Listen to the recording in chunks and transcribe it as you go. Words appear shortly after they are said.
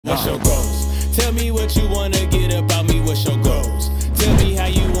What's your goals? Tell me what you wanna get about me. What's your goals? Tell me how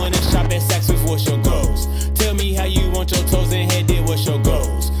you wanna shop at Saks with. What's your goals? Tell me how you want your toes and head did. What's your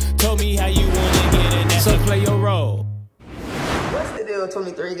goals? Tell me how you wanna get in that. So play your role. What's the deal,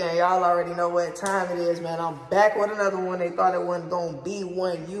 23 gang? Y'all already know what time it is, man. I'm back with another one. They thought it wasn't gonna be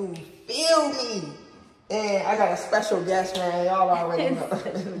one. You feel me? And I got a special guest, man. Y'all already know.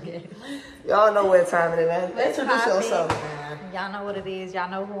 Y'all know what time it is, man. Introduce yourself, man. Y'all know what it is. Y'all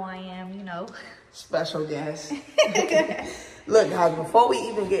know who I am, you know. Special guest. Look, guys, before we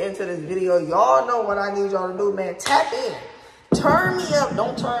even get into this video, y'all know what I need y'all to do, man. Tap in. Turn me up.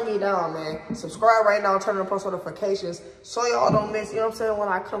 Don't turn me down, man. Subscribe right now. Turn on post notifications so y'all don't miss, you know what I'm saying, when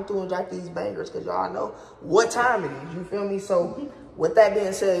I come through and drop these bangers, because y'all know what time it is. You feel me? So, with that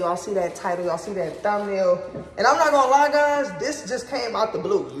being said, y'all see that title, y'all see that thumbnail. And I'm not gonna lie, guys, this just came out the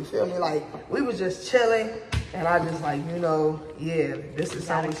blue. You feel me? Like, we was just chilling, and I just like, you know, yeah, this is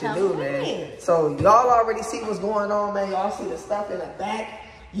something we should do, man. So, y'all already see what's going on, man. Y'all see the stuff in the back.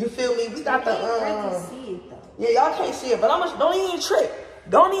 You feel me? We got the, yeah, y'all can't see it, but don't even trip.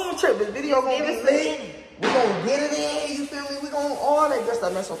 Don't even trip. This video gonna be lit. We gonna get it in, you feel me? We gonna all that good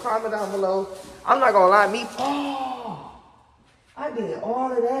stuff, man. So comment down below. I'm not gonna lie, I did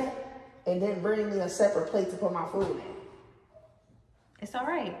all of that and then bring me a separate plate to put my food in. It's all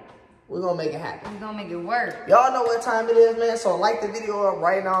right. We're gonna make it happen. We're gonna make it work. Y'all know what time it is, man. So like the video up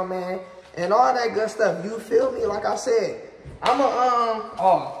right now, man. And all that good stuff. You feel me? Like I said,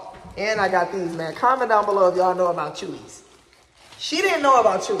 and I got these, man. Comment down below if y'all know about Chewies. She didn't know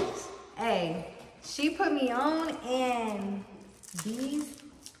about Chewies. Hey, she put me on, and these.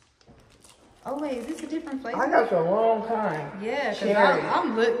 Oh wait, is this a different flavor? I got the wrong kind. Yeah, cause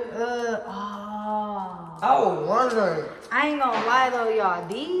I'm I was wondering. I ain't gonna lie though, y'all.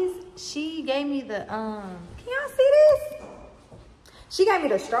 These, she gave me the Can y'all see this? She gave me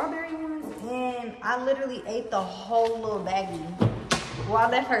the strawberry ones, and I literally ate the whole little baggie. Well, I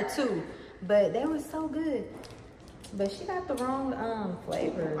left her two, but they were so good. But she got the wrong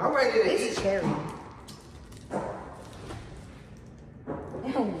flavor. I'm ready to eat. It's cherry.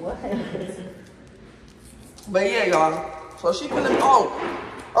 What? But yeah, y'all. So she finna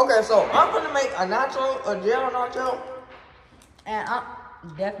okay, so I'm gonna make a gel nacho. And I'm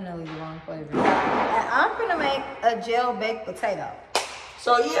definitely the wrong flavor. And I'm gonna make a gel baked potato.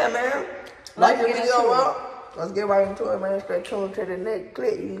 So yeah, man. Like the video up. Let's get right into it, man. Straight tuned to the next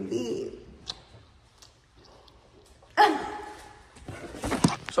clip. You did.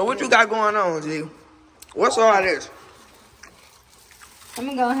 So what you got going on, G? What's all this? Let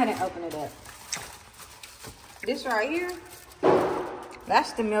me go ahead and open it up. This right here,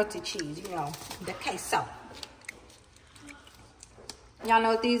 that's the melted cheese, you know, the queso. Y'all know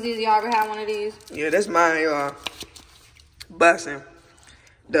what these is? Y'all ever had one of these? Yeah, that's mine, y'all. Bussin'.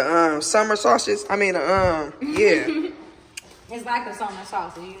 The summer sausage. I mean, yeah. It's like a summer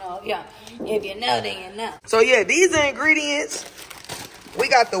sausage, you know. Yeah, if you know, then you know. So yeah, these are ingredients. We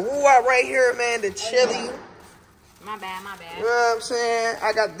got the woo-wop right here, man. The chili. My bad. You know what I'm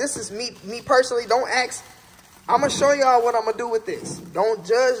saying? This is me personally. Don't ask. I'm going to show y'all what I'm going to do with this. Don't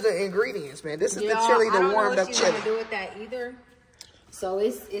judge the ingredients, man. This is the chili, the warmed up chili. I don't know what she's going to do with that either. So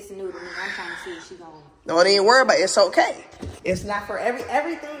it's new to me. I'm trying to see if she's going to. No, it ain't worry about it. It's okay. It's not for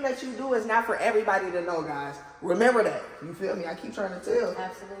everything that you do is not for everybody to know, guys. Remember that. You feel me? I keep trying to tell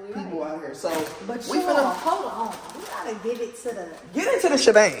people out here. So, but hold on. We got to give it to get into the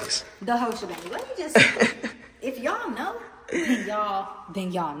shebangs. The whole shebang. Let me just, if y'all know,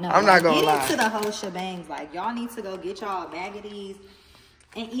 then y'all know. I'm not gonna lie. Get into the whole shebangs. Like, y'all need to go get y'all a bag of these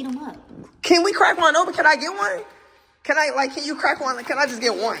and eat them up. Can we crack one open? Can I get one? Can you crack one? Can I just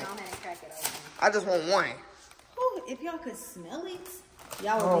get one? Crack it open. I just want one. Ooh, if y'all could smell it,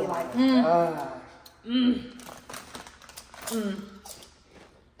 y'all would be like,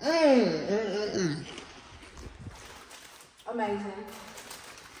 Amazing.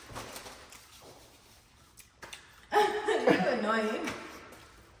 You're annoying.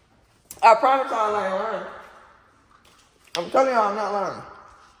 I promise y'all I ain't lying. I'm telling y'all I'm not lying.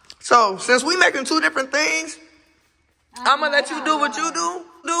 So, since we making two different things, I'm going to let you do what you do.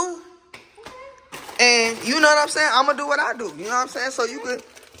 And you know what I'm saying? I'm going to do what I do. You know what I'm saying? So you could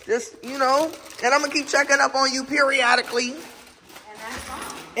just, you know, and I'm going to keep checking up on you periodically. And that's fine.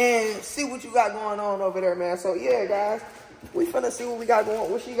 And see what you got going on over there, man. So, yeah, guys, we finna see what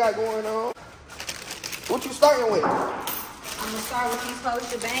she got going on. What you starting with? I'm going to start with these whole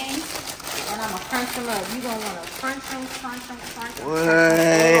shebangs, and I'm going to crunch them up. You're going to want to crunch them. What?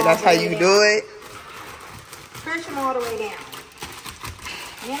 That's how you do it? Crunch them all the way down.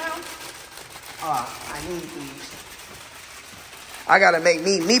 You know? I need these. I gotta make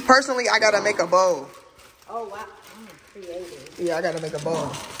me personally, I gotta make a bowl. Oh, wow. I'm creative. Yeah, I gotta make a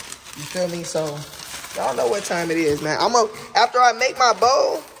bowl. You feel me? So, y'all know what time it is, man. After I make my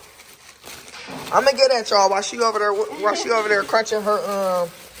bowl, I'm gonna get at y'all while she over there crunching her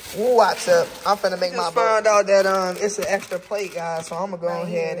woo-wops up. I'm finna make my bowl. Found out that it's an extra plate, guys, so I'm gonna go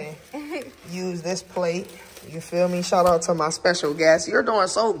ahead and use this plate. You feel me? Shout out to my special guest. You're doing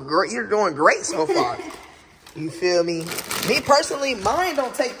so great. You're doing great so far. You feel me? Me personally, mine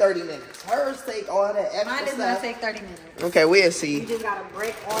don't take 30 minutes. Hers take all that extra Mine does stuff. not take 30 minutes. Okay, we'll see. You just gotta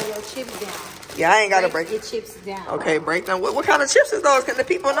break all your chips down. Yeah, I ain't gotta break your chips down. Okay, break them. What kind of chips is those? Can the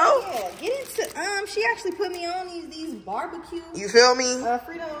people know? Yeah, get into she actually put me on these barbecue. You feel me?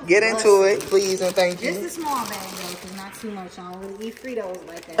 Fritos. Get into it, please, and thank you. Just a small bag though, cause not too much. I don't really eat Fritos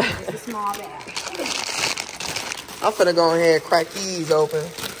like that. Just a small bag. I'm finna go ahead and crack these open.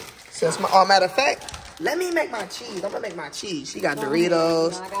 Matter of fact, let me make my cheese. I'm gonna make my cheese. She got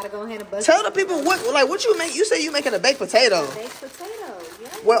Doritos. I gotta go ahead and bust. Tell the people what you make. You say you making a baked potato. Baked potato,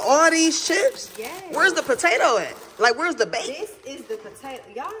 yeah. With all these chips? Yes. Where's the potato at? Like, where's the bake? This is the potato.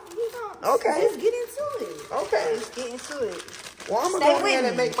 Y'all, you don't. Okay. Just get into it. Okay. Just get into it. Well, I'm gonna go ahead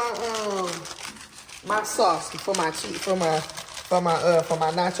and make my sauce for my cheese for my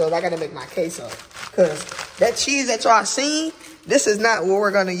nachos. I gotta make my queso, cause that cheese that y'all seen, this is not what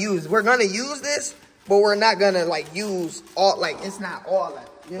we're gonna use. We're gonna use this, but we're not gonna like use all. Like, it's not all that.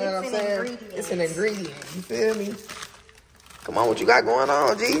 You know what I'm saying? It's an ingredient. You feel me? Come on, what you got going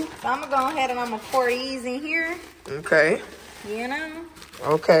on, G? So I'm gonna go ahead and I'm gonna pour these in here. Okay. You know.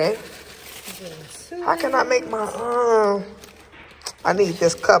 Okay. How can I make my I need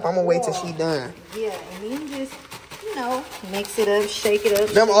this cup. I'm gonna wait till she done. Yeah, and then you just, mix it up, shake it up.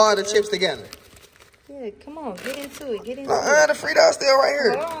 Them all the chips together. Yeah, come on, get into it. Get into it. The Fritos still right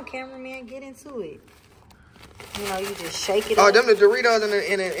here. Hold on, cameraman, get into it. You just shake it up. Oh, them the Doritos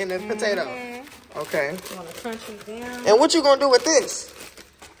in the potato. Okay. You wanna crunch them down. And what you gonna do with this?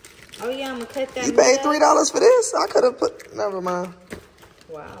 Oh yeah, I'm gonna cut that. You paid $3 for this? I could have put. Never mind.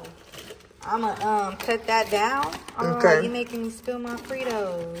 Wow. I'm gonna cut that down. Oh, okay. You making me spill my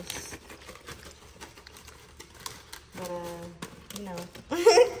Fritos. But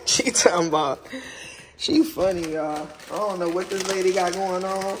She talking about. She funny, y'all. I don't know what this lady got going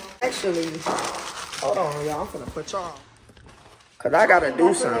on. Actually, hold on, y'all. I'm finna put y'all. Cause I gotta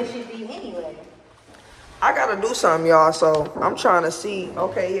do something. That's what they should be anyway. I gotta do something, y'all. So I'm trying to see.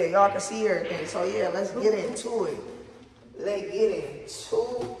 Okay, yeah, y'all can see everything. So yeah, let's get into it. Let's get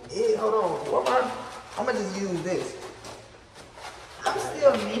into it. Hold on. What am I? I'm gonna just use this. I'm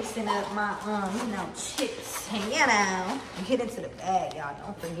still mixing up my chips. And get into the bag, y'all.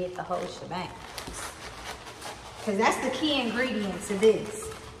 Don't forget the whole shebang. Cause that's the key ingredient to this.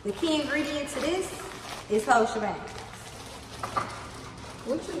 The key ingredient to this is whole shebang.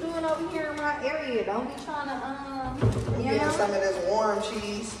 What you doing over here in my area? Don't be trying to Get some of this warm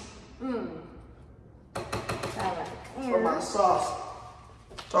cheese. For my sauce.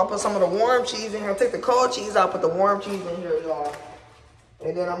 So I'll put some of the warm cheese in here. Take the cold cheese out, put the warm cheese in here, y'all.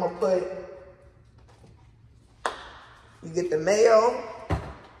 And then I'm gonna put, you get the mayo.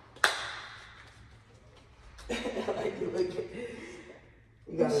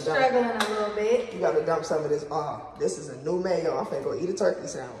 You gotta struggling a little bit. You gotta dump some of this. This is a new mayo. I'm finna go eat a turkey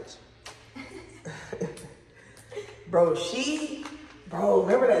sandwich. Bro,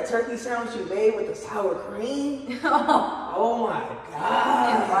 remember that turkey sandwich you made with the sour cream? Oh my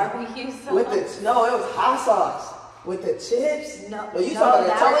God. And barbecue sauce. It was hot sauce. With the chips? No, you talking about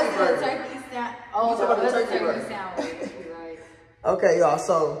the turkey burger. Turkey sandwich. Right. Okay, y'all. So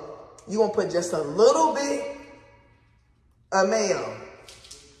you gonna put just a little bit of mayo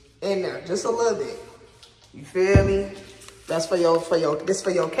in there, just a little bit. You feel me? That's for your queso. This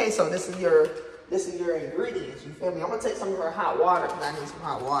is your ingredients. You feel me? I'm gonna take some of her hot water because I need some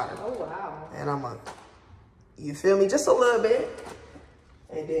hot water. Oh wow. And I'm gonna, you feel me? Just a little bit,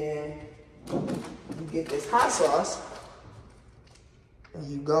 and then you get this hot sauce, and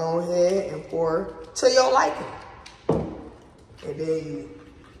you go ahead and pour to your liking. And then you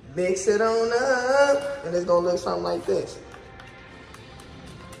mix it on up, and it's gonna look something like this.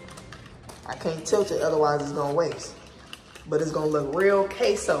 I can't tilt it, otherwise it's gonna waste. But it's gonna look real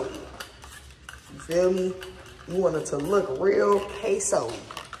queso-y. You feel me? You want it to look real queso-y.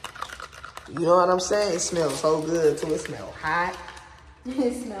 You know what I'm saying? It smells so good too. It smells hot.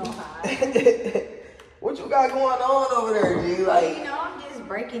 It smells hot. What you got going on over there, G? Like, I'm just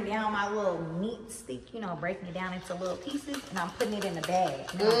breaking down my little meat stick, breaking it down into little pieces, and I'm putting it in a bag.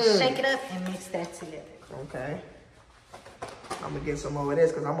 And I'll shake it up and mix that together. Okay. I'm gonna get some more of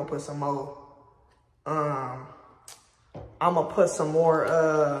this because I'm gonna put some more I'm gonna put some more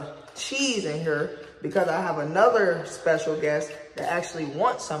cheese in here because I have another special guest that actually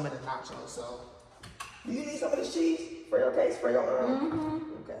wants some of the nachos. So, do you need some of this cheese for your case, for your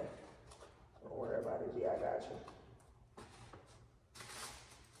Okay. Don't worry about it, G. I got you.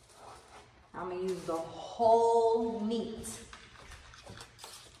 I'm gonna use the whole meat.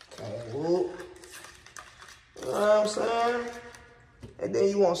 Okay. Whoop. You know what I'm saying? And then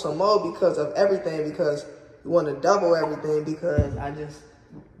you want some more because of everything, because you want to double everything because I just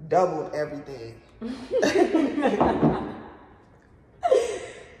doubled everything.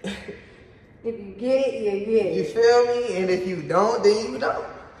 If you get it, you get it. You feel me? And if you don't, then you don't.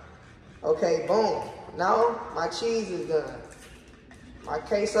 Okay, boom. Now my cheese is done. My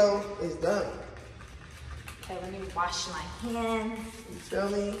queso is done. Okay, let me wash my hands. You feel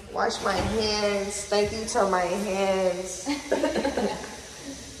me? Wash my hands. Thank you to my hands.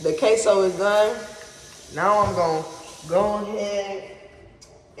 The queso is done. Now I'm gonna go ahead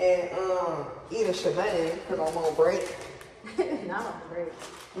and eat a shebang because I'm on break. Not on break.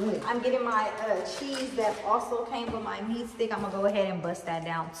 I'm getting my cheese that also came with my meat stick. I'm gonna go ahead and bust that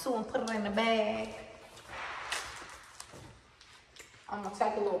down too and put it in the bag. I'm gonna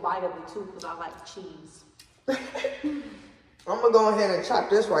take a little bite of it too because I like cheese. I'm gonna go ahead and chop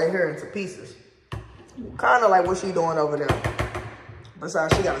this right here into pieces. Kind of like what she doing over there.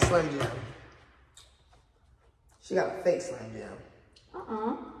 Besides, she got a Slim Jim. She got a fake Slim Jim.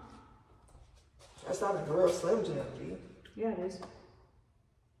 That's not a real Slim Jim, G. Yeah, it is.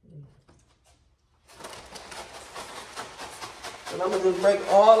 And I'm gonna just break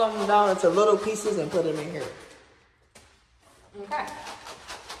all of them down into little pieces and put them in here. Okay.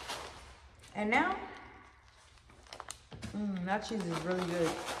 And now, that cheese is really good.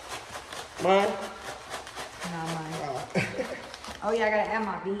 Mine? Not mine. Oh yeah, I gotta add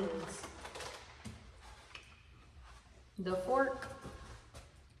my beans. The fork.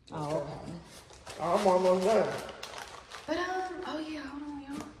 Oh, okay. I'm almost done. But oh yeah, hold on,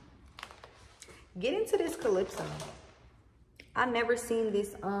 y'all. Get into this Calypso. I've never seen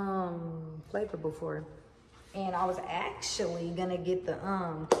this flavor before. And I was actually gonna get the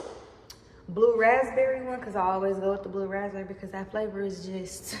blue raspberry one because I always go with the blue raspberry because that flavor is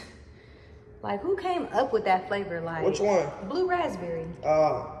just like, who came up with that flavor? Like, which one? Blue raspberry.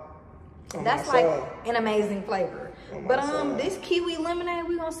 That's That's like an amazing flavor. But this kiwi lemonade,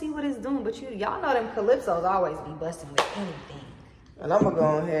 we gonna see what it's doing. But y'all know them Calypsos always be busting with anything. And I'm gonna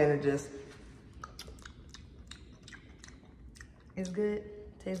go ahead and just. It's good.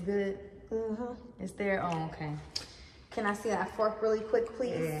 Tastes good. It's there. Oh, okay. Can I see that fork really quick,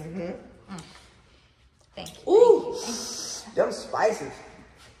 please? Thank you. Ooh, them spices.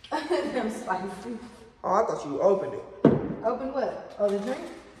 Them spicy. Oh, I thought you opened it. Open what? Oh, the drink?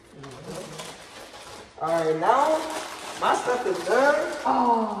 All right, now my stuff is done.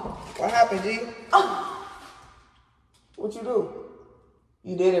 Oh. What happened, G? What you do?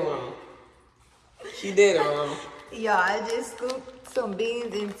 You did it wrong. She did it wrong. Y'all, I just scooped some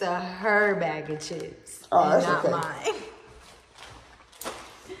beans into her bag of chips. Oh, that's not okay. mine.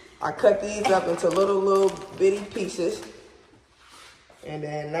 I cut these up into little bitty pieces. And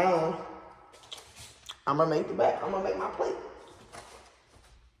then now I'm gonna make my plate.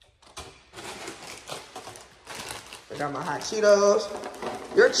 I got my hot Cheetos.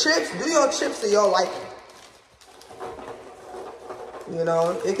 Your chips, do your chips to your liking. You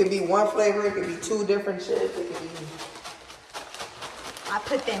know, it could be one flavor, it could be two different chips, it could be. I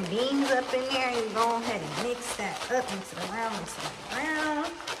put them beans up in there and you go ahead and mix that up, mix it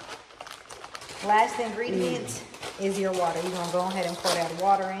around. Last ingredient is your water. You're gonna go ahead and pour that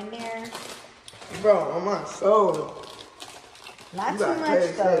water in there. Bro, on my soul. Not too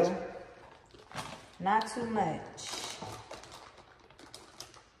much though. Not too much.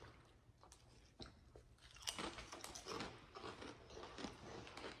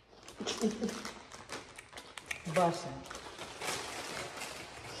 Bussin'.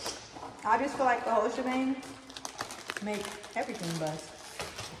 I just feel like the whole shebang make everything bust.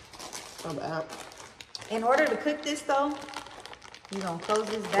 I'm out. In order to cook this though, you're gonna close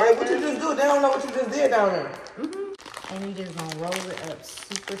this back. Wait, what you just do? They don't know what you just did down there. And you just gonna roll it up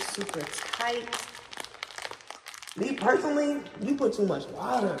super tight. Me personally, you put too much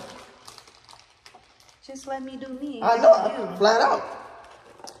water. Just let me do me. I know, flat out.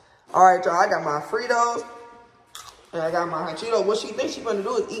 All right, y'all, I got my Fritos. And I got my hot Cheetos. What she thinks she's gonna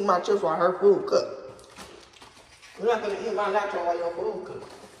do is eat my chips while her food cook. You're not gonna eat my nacho while your food cook.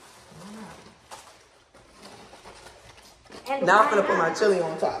 And Now I'm gonna put my chili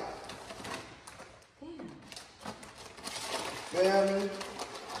on top. You know what I mean?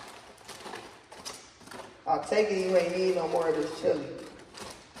 I'll take it you ain't need no more of this chili.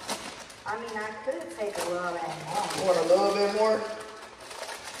 I mean, I could take a little bit more. You want a little bit more?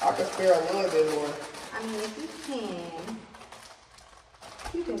 I can spare a little bit more. I mean, if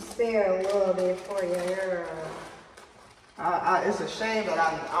you can spare a little bit for your girl. It's a shame that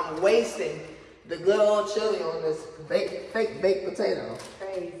I'm wasting the good old chili on this fake baked potato.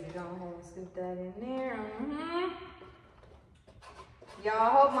 Crazy. Go ahead and scoop that in there.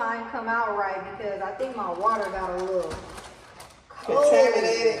 Y'all, hope mine come out right because I think my water got a little cold.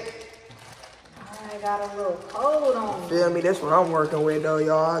 Contaminated. I got a little cold on me. Feel me? That's what I'm working with though,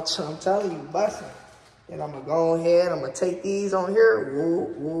 y'all. I'm telling you, busting. And I'm gonna go ahead. I'm gonna take these on here.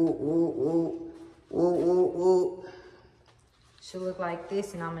 Woo, woo, woo, woo, woo, woo, woo. Should look like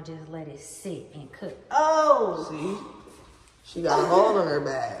this, and I'm gonna just let it sit and cook. Oh! See? She got a hole in her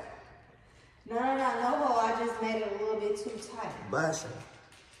bag. No hole. I just made it a little bit too tight. Busting.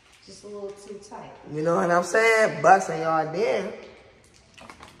 Just a little too tight. You know what I'm saying? Busting, y'all. Then.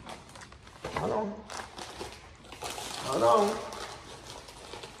 Hold on. Hold on.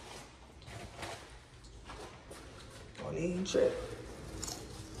 Don't even trip.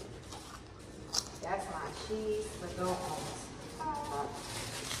 That's my cheese to go on top.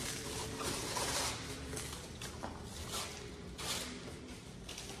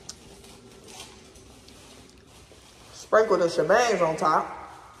 Sprinkle the shebangs on top.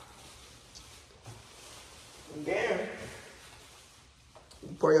 And then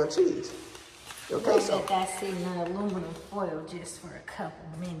you pour your cheese. Your queso. Let that sit in the aluminum foil just for a couple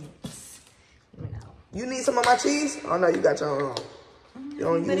minutes. You know. You need some of my cheese? Oh no, you got your own. You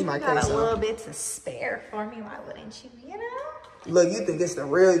don't use my queso. But if you got a little bit to spare for me, why wouldn't you? You know. Look, you think it's the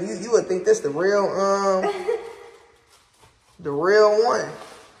real? You would think this the real the real one.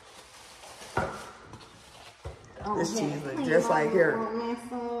 This cheese look just like here.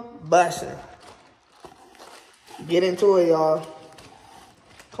 Busting. Get into it, y'all.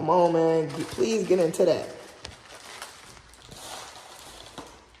 Come on, man. Please get into that.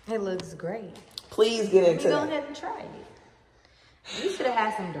 It looks great. Please get into Go that. ahead and try it. You should have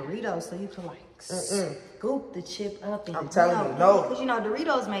had some Doritos so you could like scoop the chip up. And, I'm telling you, no. Because you know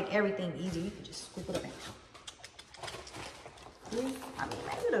Doritos make everything easy. You could just scoop it up. I mean,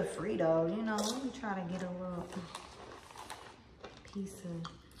 maybe the Frito, you know. Let me try to get a little piece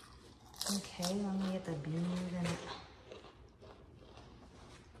of. Okay, let me get the beans and.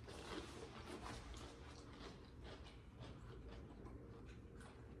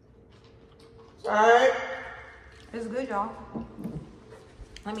 All right. It's good, y'all.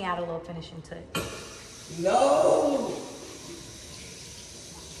 Let me add a little finishing touch. No.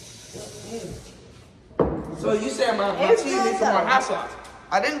 So you said my cheese needs some more hot sauce.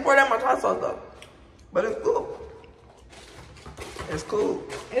 I didn't pour that much hot sauce though, but it's cool. It's cool.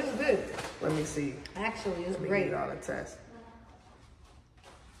 It's good. Let me see. Actually, it's Let me great. get all the test.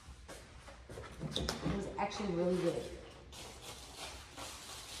 It was actually really good.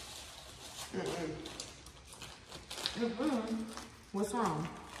 What's wrong?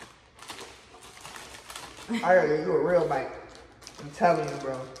 I gotta give you a real bite. I'm telling you,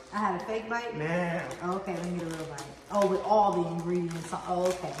 bro. I had a fake bite? Man. Oh, okay, let me get a real bite. Oh, with all the ingredients. Oh,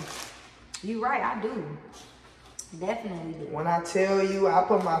 okay. You right, I do. Definitely do. When I tell you I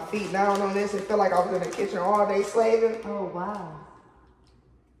put my feet down on this, it felt like I was in the kitchen all day slaving. Oh, wow.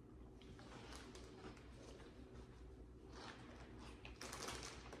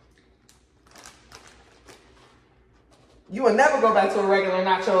 You would never go back to a regular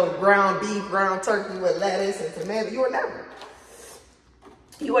nacho, ground beef, ground turkey with lettuce and tomato. You would never.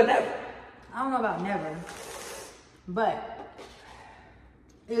 You would never. I don't know about never, but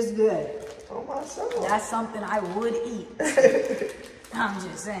it's good. Oh my soul. That's something I would eat. I'm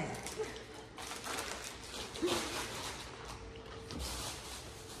just saying.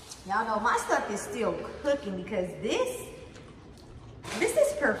 Y'all know my stuff is still cooking because this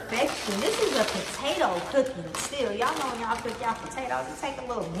is perfection. This is a potato cooking still. Y'all know when y'all cook y'all potatoes, it take a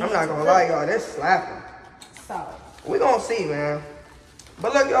little minute. I'm not gonna lie, y'all, this slapping. So. We gonna see, man.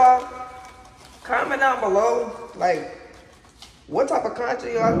 But look, y'all, comment down below, like, what type of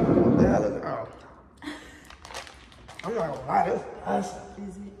content y'all, what the hell is it? Oh. I'm not gonna lie, this is awesome.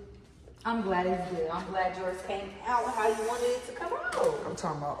 Is it? I'm glad it's good. I'm glad yours came out how you wanted it to come out. I'm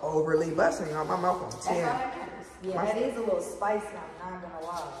talking about overly busting, y'all. My mouth on 10. That's all that matters. Yeah, that is a little spicy, I'm not gonna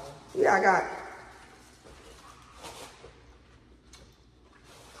lie. Yeah, I got.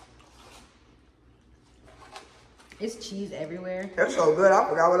 It's cheese everywhere. That's so good, I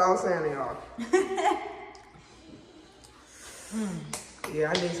forgot what I was saying to y'all. Yeah,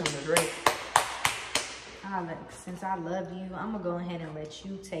 I need something to drink. Since I love you, I'm gonna go ahead and let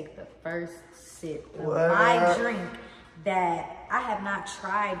you take the first sip of What? my drink that I have not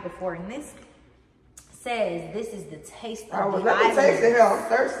tried before. And this says this is the taste of the let me island. taste it here. I'm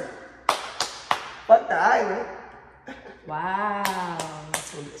thirsty. Fuck the island. Wow.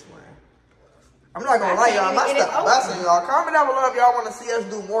 That's what this one. I'm not gonna lie, y'all. My stuff busting, y'all. Comment down below if y'all want to see us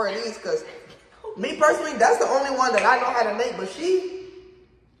do more of these, cause me personally, that's the only one that I know how to make. But she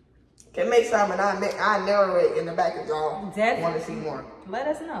can make some, and I narrow it in the back if y'all want to see more. Let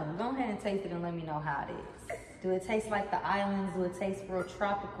us know. Go ahead and taste it and let me know how it is. Do it taste like the islands? Do it taste real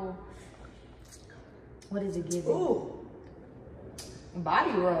tropical? What does it give you? Ooh.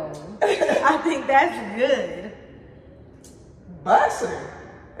 Body roll. I think that's good. Busting.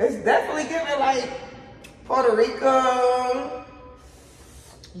 It's definitely giving like Puerto Rico.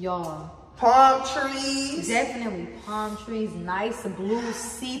 Y'all. Palm trees. Definitely palm trees. Nice blue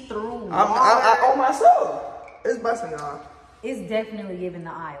see-through water. On my soul. It's busting, y'all. It's definitely giving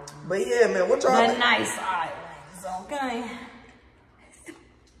the island. But yeah, man, what y'all? The nice islands, okay?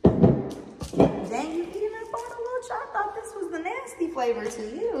 Dang, you eating that bottle, little child? I thought this was the nasty flavor to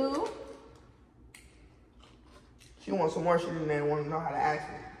you. She wants some more. She didn't want to know how to ask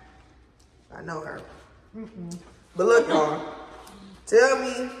me. I know her. But look, y'all. Tell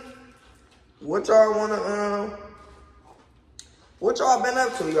me what y'all wanna what y'all been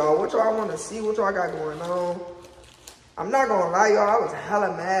up to, y'all? What y'all wanna see? What y'all got going on? I'm not gonna lie, y'all. I was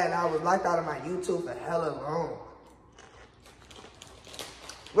hella mad. I was locked out of my YouTube for hella long.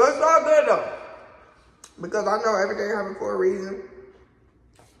 But it's all good though, because I know everything happened for a reason,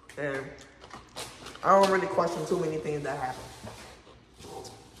 and I don't really question too many things that happen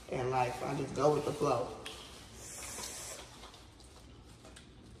in life. I just go with the flow.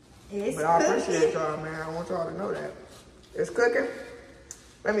 But I appreciate y'all, man. I want y'all to know that. It's cooking.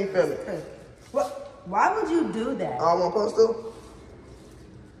 Let me feel it. What? Why would you do that? I wasn't supposed to.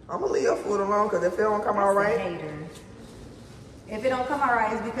 I'm going to leave your food alone because if it don't come out right. Hater. If it don't come out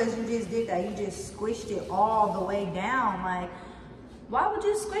right, it's because you just did that. You just squished it all the way down. Like, why would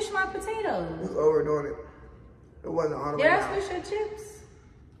you squish my potatoes? You was overdoing it. It wasn't all the way Did I down. squish your chips?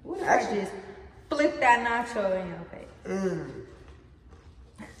 What if I just flip that nacho in your face?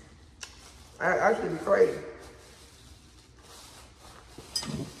 I actually be crazy.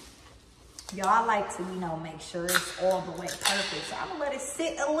 Y'all, I like to, make sure it's all the way perfect. So I'm gonna let it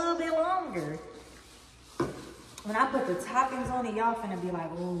sit a little bit longer. When I put the toppings on it, y'all finna be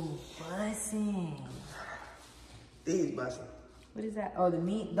like, ooh, bussin'. These busting. What is that? Oh, the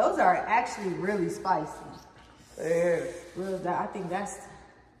meat. Those are actually really spicy. Yeah. I think that's...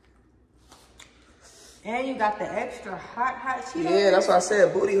 And you got the extra hot Cheetos. Yeah, that's why I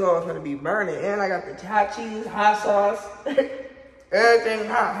said booty hole is gonna be burning. And I got the hot cheese, hot sauce, everything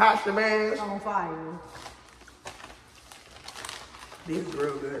hot shebang. On fire. These is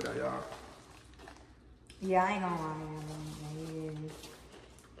real good though, y'all. Yeah, I ain't gonna lie, man.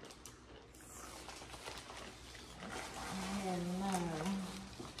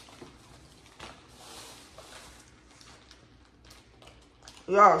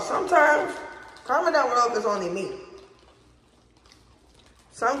 Y'all, sometimes, comment down below if it's only me.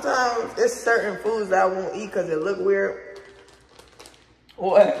 Sometimes it's certain foods that I won't eat because it look weird.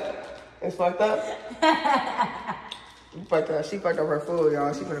 What? It's fucked up? She fucked up her food,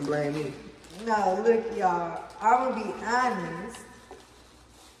 y'all. She gonna blame me. No, look, y'all. I'm gonna be honest.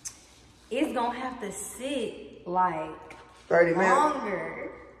 It's gonna have to sit like 30 minutes.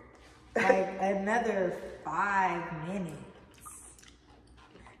 longer. Like another 5 minutes.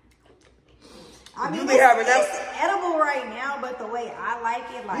 I mean, You be having that. it's edible right now, but the way I like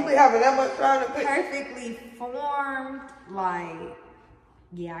it, like You be having that much time to pick. perfectly formed, like,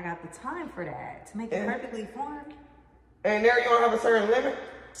 yeah, I got the time for that. To make it perfectly formed. And there you don't have a certain limit?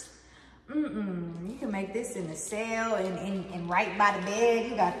 You can make this in the cell and right by the bed.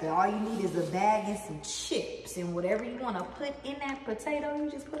 You got all you need is a bag and some chips and whatever you want to put in that potato, you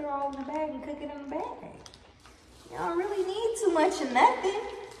just put it all in the bag and cook it in the bag. You don't really need too much of nothing.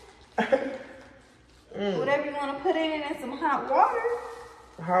 Whatever you want to put in it and some hot water.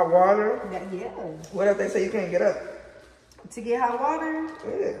 Hot water? Yeah. What if they say you can't get up? To get hot water,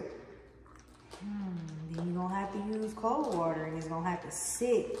 Yeah. then you're going to have to use cold water and it's going to have to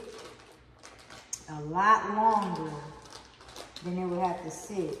sit a lot longer than it would have to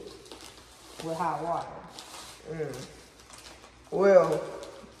sit with hot water. Well.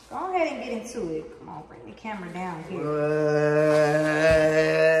 Go ahead and get into it. Come on, bring the camera down here.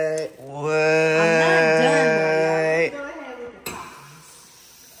 What? I'm not done though, y'all. Go ahead with the toppings.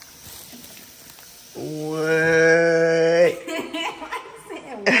 What?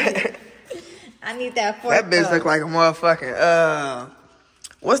 I need need that fork. That bitch look like a motherfucking,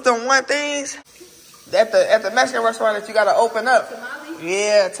 what's the one things? At the Mexican restaurant that you gotta open up. Tamale?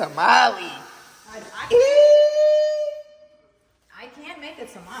 Yeah, tamale. I can make a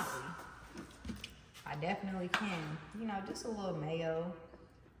tamale. I definitely can. You know, just a little mayo.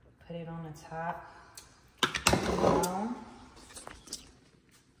 Put it on the top. You know.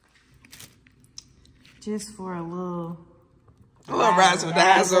 Just for a little razzle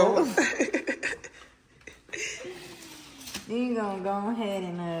dazzle. Then you gonna go ahead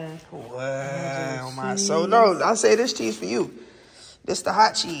and wow, my soul. No, I say this cheese for you. This the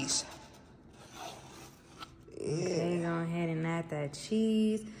hot cheese. Yeah. Okay, go ahead and add that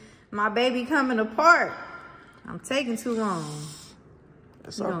cheese. My baby coming apart. I'm taking too long.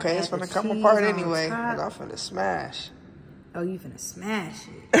 It's okay. It's gonna come apart anyway. And I'm finna smash. Oh, you finna smash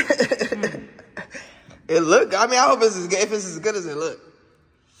it. It look. I mean, I hope it's as good, if it's as good as it look.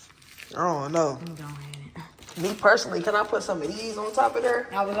 I don't know. Go ahead. Me personally, can I put some of these on top of there?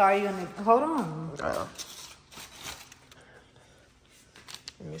 I was already gonna hold on.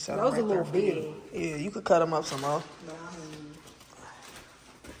 Let me set Those them a little there for big. you. Yeah, you could cut them up some more.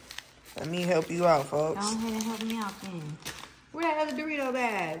 Let me help you out, folks. Go ahead and help me out then. Where that other Dorito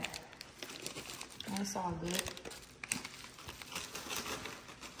bag? That's all good.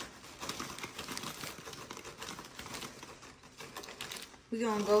 We're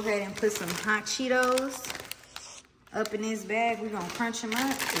gonna go ahead and put some hot Cheetos up in this bag. We're gonna crunch them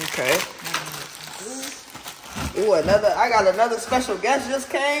up. Okay. Ooh, I got another special guest just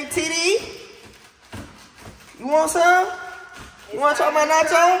came, TD. You want some? You want to try my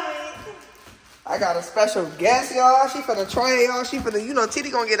nacho? I got a special guest, y'all. She finna try it, y'all. She finna, you know, TD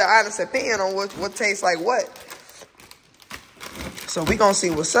gonna get an honest opinion on what tastes like what. So we gonna see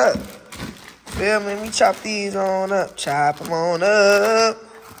what's up. Feel me? Let me chop these on up. Chop them on up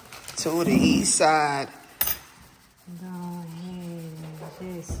to the east side. Go ahead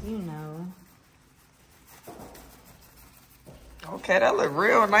and just, you know. Okay, that look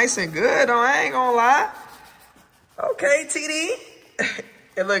real nice and good, though. I ain't gonna lie. Okay, TD.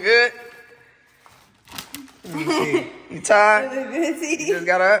 It look good. Let me see. You tired? It look good, TD. You just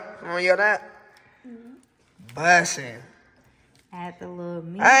got up? You want your nap? Bussin'. Add the little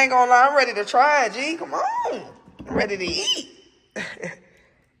meat. I ain't gonna lie, I'm ready to try it, G. Come on. I'm ready to eat.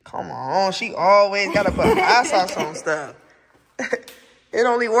 Come on. She always gotta put hot sauce on stuff. It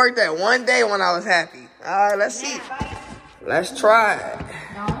only worked that one day when I was happy. All right, let's see. Let's try it.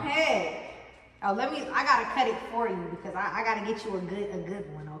 Go ahead. Oh, I gotta cut it for you because I gotta get you a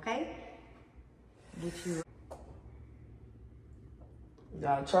good one, okay? Get you. You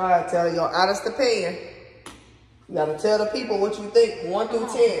gotta try it. Tell your honest opinion. You gotta tell the people what you think, 1 through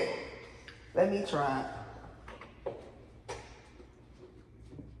 10. Let me try it.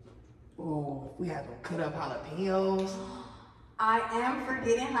 Oh, we have to cut up jalapenos. I am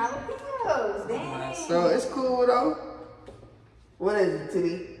forgetting jalapenos. Dang. So it's cool though. What is it,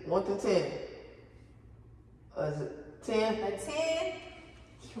 Titty? 1 through 10. Is it 10? A 10?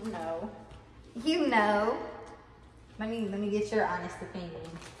 You know. Let me get your honest opinion.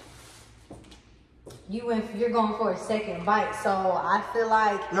 You're going for a second bite, so I feel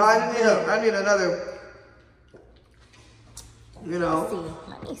like. No, I need another. You know.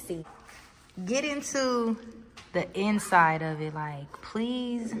 Let me see. Get into the inside of it, like,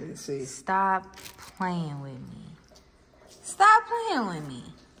 please stop playing with me. Stop playing with me.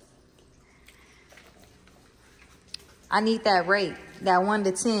 I need that rate, that 1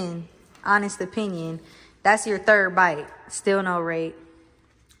 to 10, honest opinion. That's your third bite. Still no rate.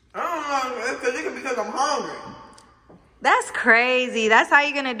 I don't know, because I'm hungry. That's crazy. That's how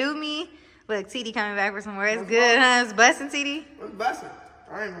you gonna do me? Look, TD coming back for some more. It's good, huh? It's busting, TD. It's busting.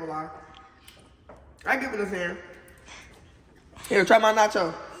 I ain't gonna lie. I give it a 10. Here, try my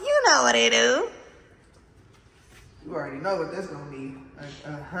nacho. You know what it do. You already know what this gonna be.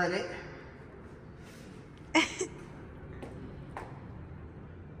 100.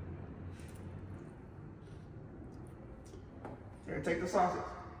 Here, take the sausage.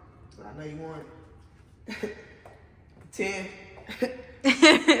 I know you want it. 10. I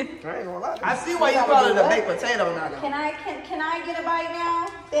ain't gonna lie. I see why you call it a baked potato now. Can I get a bite now?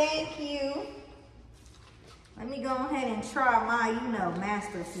 Thank you. Let me go ahead and try my,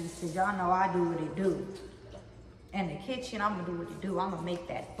 masterpiece, because y'all know I do what it do. In the kitchen, I'm gonna do what it do. I'm gonna make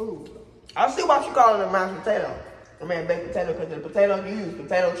that food. I see why you call it a mashed potato. I mean, baked potato, because the potato you use,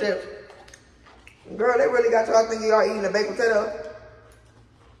 potato chips. Girl, they really got y'all thinking y'all eating a baked potato.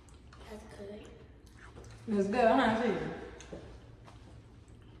 It's good, huh?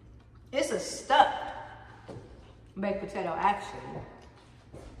 It's a stuffed baked potato, actually.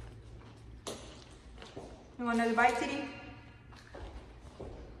 You want another bite, Titty?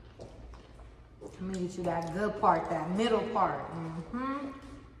 Let me get you that good part, that middle part.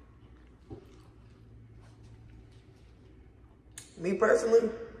 Me personally,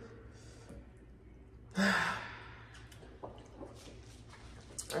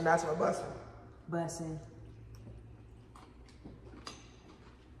 and that's my bussin'. Bussin'.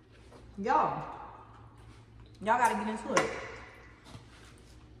 Y'all gotta get into it.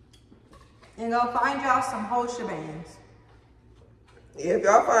 And go find y'all some whole shebangs. Yeah, if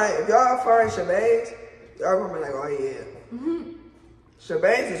y'all find shebangs, y'all gonna be like, oh yeah.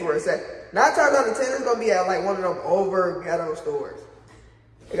 Shebangs is where it's at. 9 times out of 10, it's gonna be at like one of them over ghetto stores.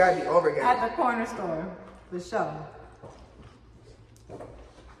 It gotta be over ghetto. At the corner store, for sure.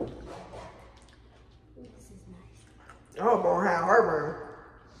 I'm gonna have heartburn.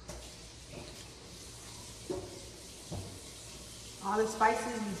 All the spices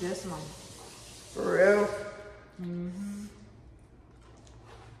you just know. For real?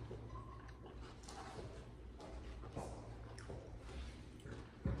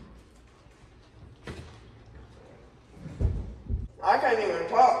 I can't even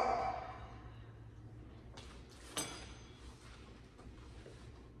talk.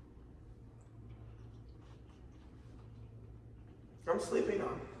 I'm sleeping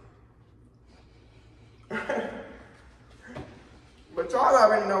now. But y'all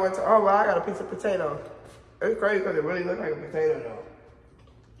already know what to, oh, well, I got a piece of potato. It's crazy because it really looks like a potato though.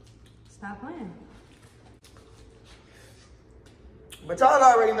 Stop playing. But y'all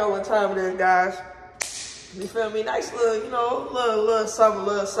already know what time it is, guys. You feel me? Nice little, you know, little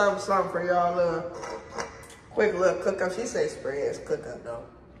something for y'all. Little quick little cook up. She say spreads, cook up though.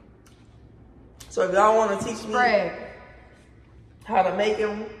 So if y'all want to teach me how to make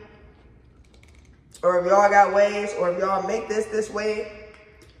them, or if y'all got ways, or if y'all make this way,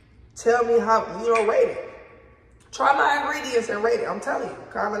 tell me how, you know, rate it. Try my ingredients and rate it. I'm telling you.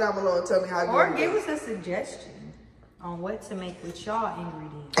 Comment down below and tell me how good Or it give is. us a suggestion on what to make with y'all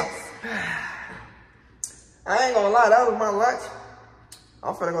ingredients. I ain't gonna lie, that was my lunch.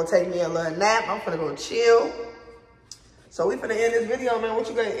 I'm finna go take me a little nap. I'm finna go chill. So we finna end this video, man. What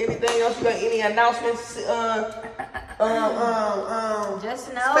you got? Anything else? You got any announcements?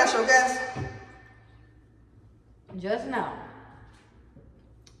 Just know. Special guest? Just know.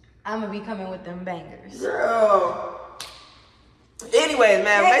 I'm gonna be coming with them bangers. Girl. Anyways,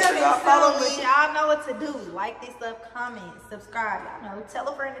 man, make sure y'all follow me. Y'all know what to do. Like this stuff, comment, subscribe. Y'all know. Tell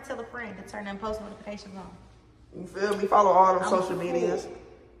a friend to turn them post notifications on. You feel me? Follow all them social medias.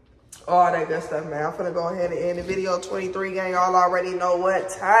 All that good stuff, man. I'm finna go ahead and end the video. 23 gang. Y'all already know what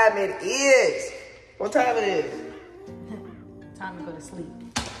time it is. What time it is? Time to go to sleep.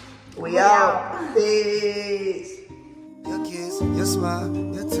 We out. Peace. Your kiss, your smile,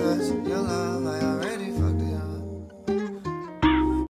 your touch, your love, I already